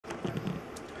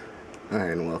Hi,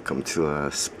 and welcome to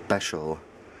a special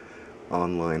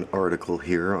online article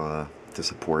here to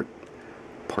support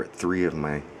part 3 of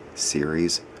my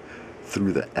series,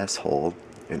 Through the S-Hole,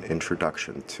 an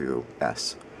Introduction to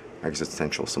S,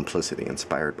 Existential Simplicity,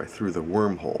 inspired by Through the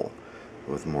Wormhole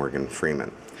with Morgan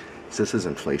Freeman. So this is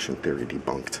inflation theory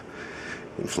debunked.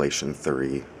 Inflation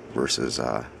theory versus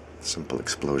simple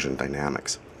explosion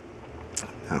dynamics.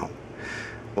 Now,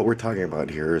 what we're talking about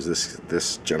here is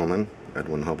this gentleman,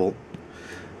 Edwin Hubble.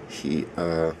 He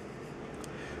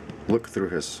looked through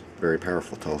his very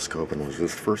powerful telescope and was the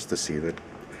first to see that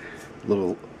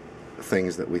little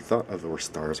things that we thought of were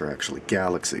stars are actually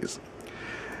galaxies.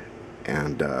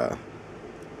 And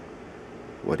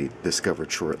what he discovered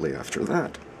shortly after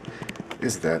that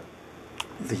is that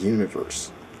the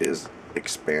universe is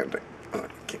expanding. Oh, I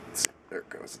can't see. There it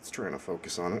goes. It's trying to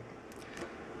focus on it.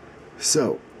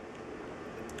 So,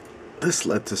 this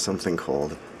led to something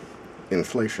called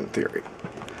inflation theory.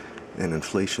 And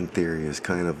inflation theory is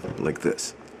kind of like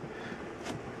this.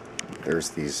 There's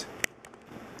these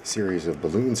series of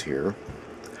balloons here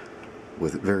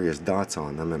with various dots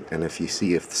on them, and if you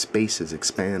see if space is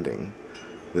expanding,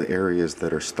 the areas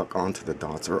that are stuck onto the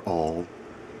dots are all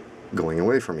going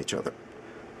away from each other.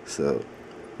 So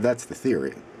that's the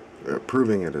theory.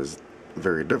 Proving it is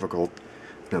very difficult,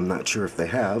 and I'm not sure if they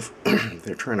have.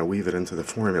 They're trying to weave it into the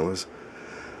formulas.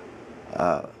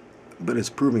 But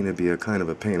it's proving to be a kind of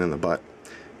a pain in the butt.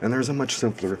 And there's a much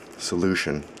simpler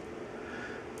solution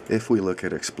if we look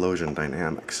at explosion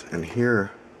dynamics. And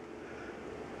here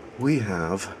we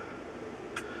have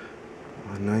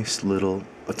a nice little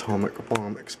atomic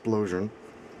bomb explosion.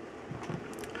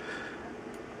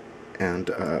 And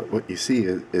what you see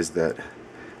is that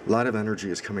a lot of energy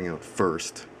is coming out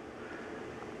first,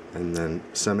 and then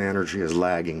some energy is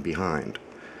lagging behind.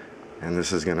 And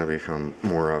this is going to become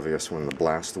more obvious when the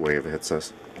blast wave hits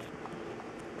us.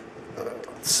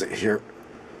 Let's see here.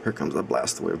 Here comes the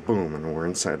blast wave. Boom, and we're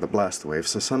inside the blast wave.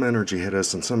 So some energy hit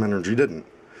us and some energy didn't.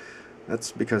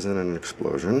 That's because in an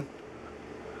explosion,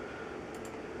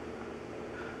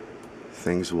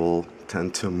 things will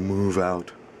tend to move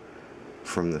out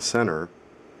from the center,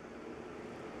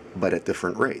 but at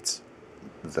different rates.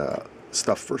 The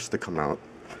stuff first to come out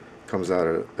comes out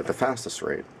at the fastest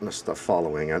rate, and the stuff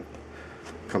following it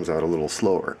comes out a little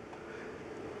slower.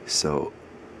 So,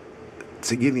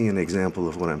 to give you an example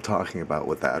of what I'm talking about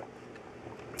with that,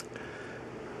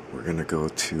 we're going to go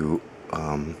to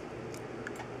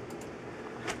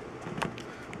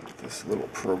this little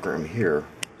program here.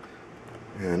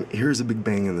 And here's a Big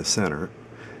Bang in the center,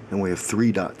 and we have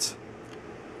 3 dots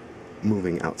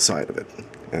moving outside of it.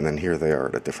 And then here they are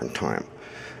at a different time.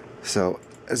 So,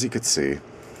 as you could see,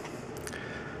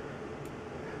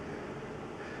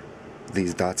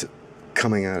 these dots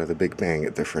coming out of the Big Bang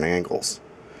at different angles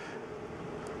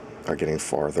are getting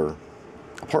farther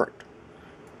apart.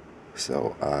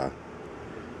 So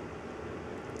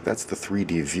that's the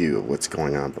 3D view of what's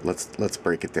going on, but let's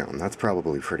break it down. That's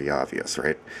probably pretty obvious,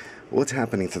 right? What's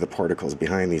happening to the particles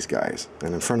behind these guys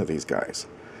and in front of these guys?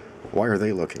 Why are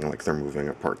they looking like they're moving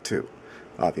apart too?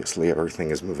 Obviously everything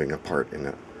is moving apart in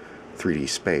a 3D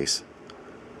space,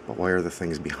 but why are the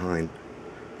things behind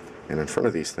and in front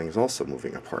of these things also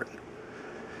moving apart?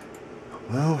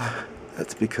 Well,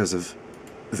 that's because of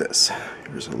this.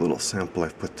 Here's a little sample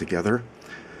I've put together.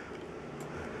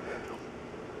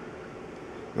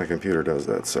 My computer does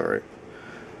that, sorry.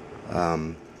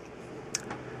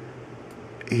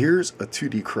 Here's a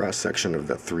 2D cross-section of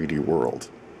that 3D world.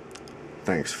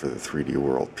 Thanks for the 3D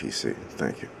world, PC.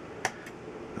 Thank you.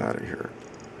 Out of here.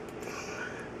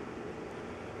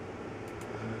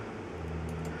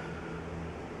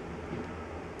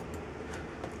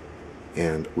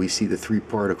 And we see the 3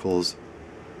 particles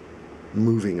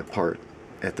moving apart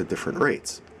at the different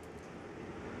rates.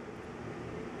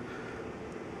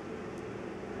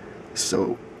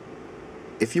 So,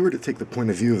 if you were to take the point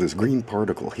of view of this green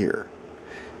particle here,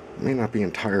 it may not be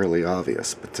entirely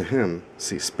obvious, but to him,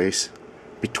 see, space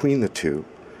between the two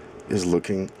is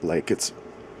looking like it's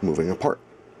moving apart.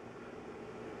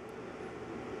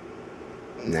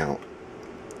 Now,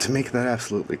 to make that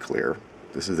absolutely clear,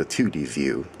 this is a 2D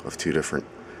view of 2 different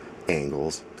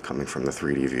angles coming from the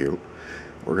 3D view.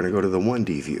 We're going to go to the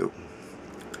 1D view.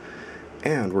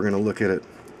 And we're going to look at it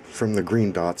from the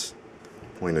green dot's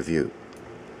point of view.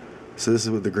 So this is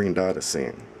what the green dot is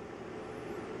seeing.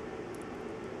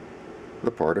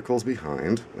 The particles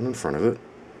behind and in front of it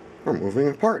are moving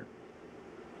apart.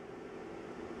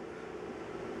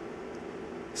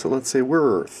 So let's say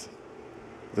we're Earth,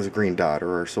 this green dot,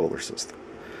 or our solar system,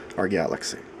 our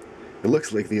galaxy. It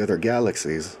looks like the other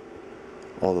galaxies,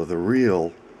 although the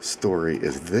real story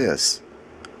is this.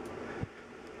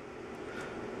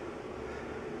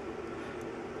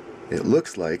 It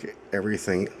looks like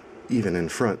everything, even in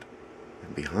front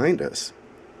and behind us,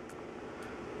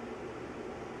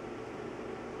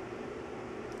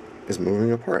 is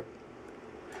moving apart.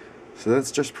 So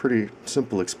that's just pretty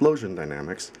simple explosion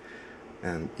dynamics,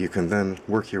 and you can then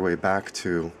work your way back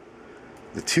to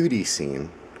the 2D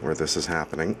scene where this is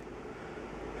happening,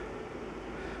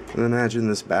 and imagine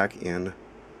this back in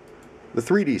the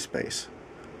 3D space.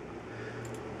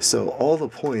 So all the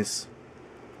points,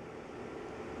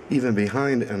 even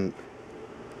behind and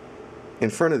in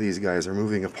front of these guys, are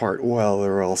moving apart while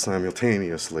they're all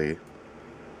simultaneously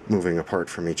moving apart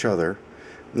from each other.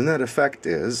 The net effect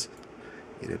is,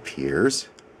 it appears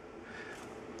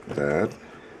that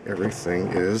everything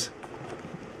is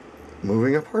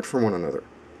moving apart from one another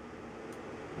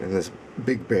in this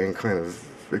Big Bang kind of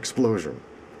explosion,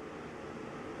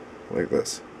 like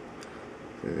this.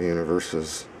 The universe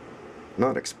is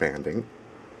not expanding.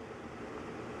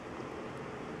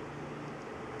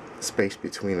 Space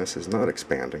between us is not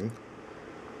expanding.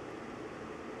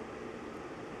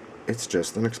 It's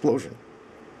just an explosion.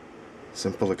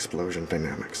 Simple explosion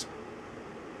dynamics.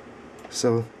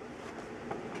 So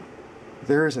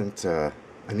there isn't a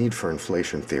need for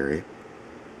inflation theory,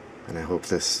 and I hope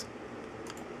this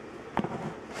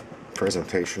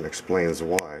presentation explains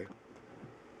why.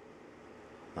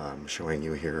 I'm showing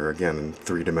you here again in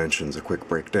 3 dimensions a quick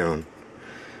breakdown.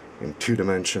 In 2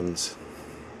 dimensions,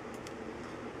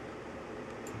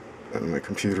 and my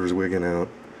computer's wigging out,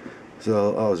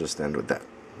 so I'll just end with that.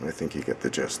 I think you get the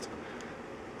gist.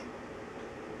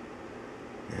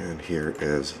 And here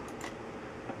is,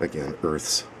 again,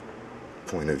 Earth's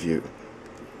point of view,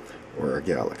 or a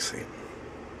galaxy.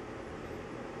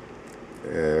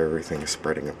 Everything is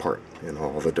spreading apart in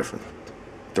all the different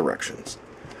directions.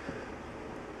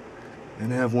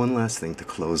 And I have one last thing to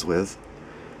close with.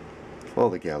 If all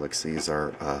the galaxies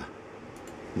are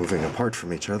moving apart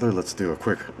from each other, let's do a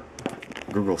quick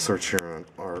Google search here on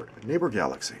our neighbor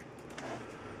galaxy,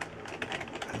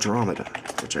 Andromeda,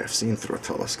 which I've seen through a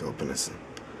telescope, and it's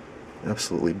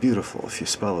absolutely beautiful if you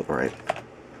spell it right.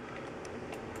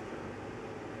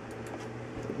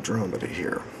 Andromeda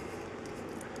here.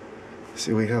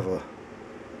 See, we have a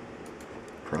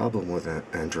problem with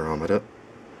Andromeda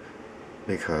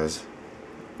because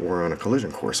we're on a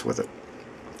collision course with it.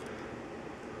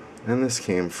 And this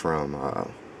came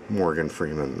from Morgan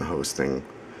Freeman hosting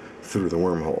Through the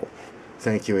Wormhole.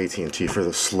 Thank you, AT&T, for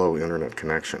the slow internet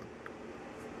connection.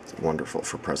 It's wonderful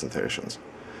for presentations.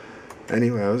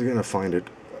 Anyway, I was going to find it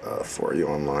for you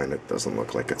online. It doesn't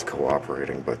look like it's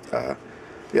cooperating, but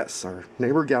yes, our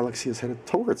neighbor galaxy is headed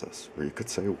towards us, or you could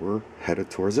say we're headed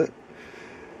towards it.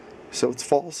 So it's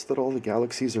false that all the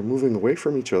galaxies are moving away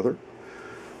from each other.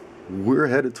 We're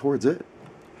headed towards it.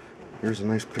 Here's a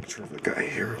nice picture of the guy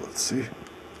here. Let's see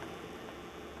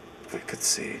if I could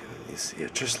see. You see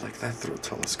it just like that through a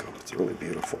telescope. It's really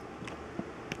beautiful.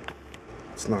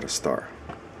 It's not a star.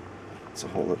 It's a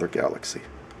whole other galaxy.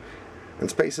 And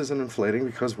space isn't inflating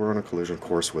because we're on a collision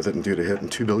course with it and due to hit in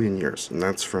 2 billion years. And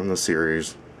that's from the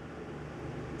series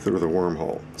Through the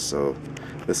Wormhole. So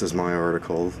this is my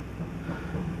article,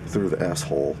 Through the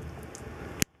S-Hole,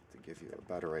 to give you a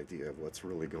better idea of what's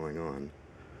really going on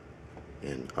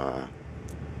in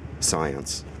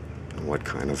science and what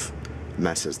kind of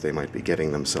messes they might be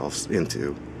getting themselves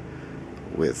into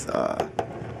with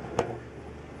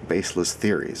baseless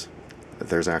theories. That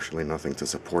there's actually nothing to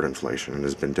support inflation, and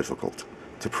has been difficult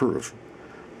to prove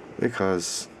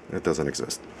because it doesn't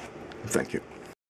exist. Thank you.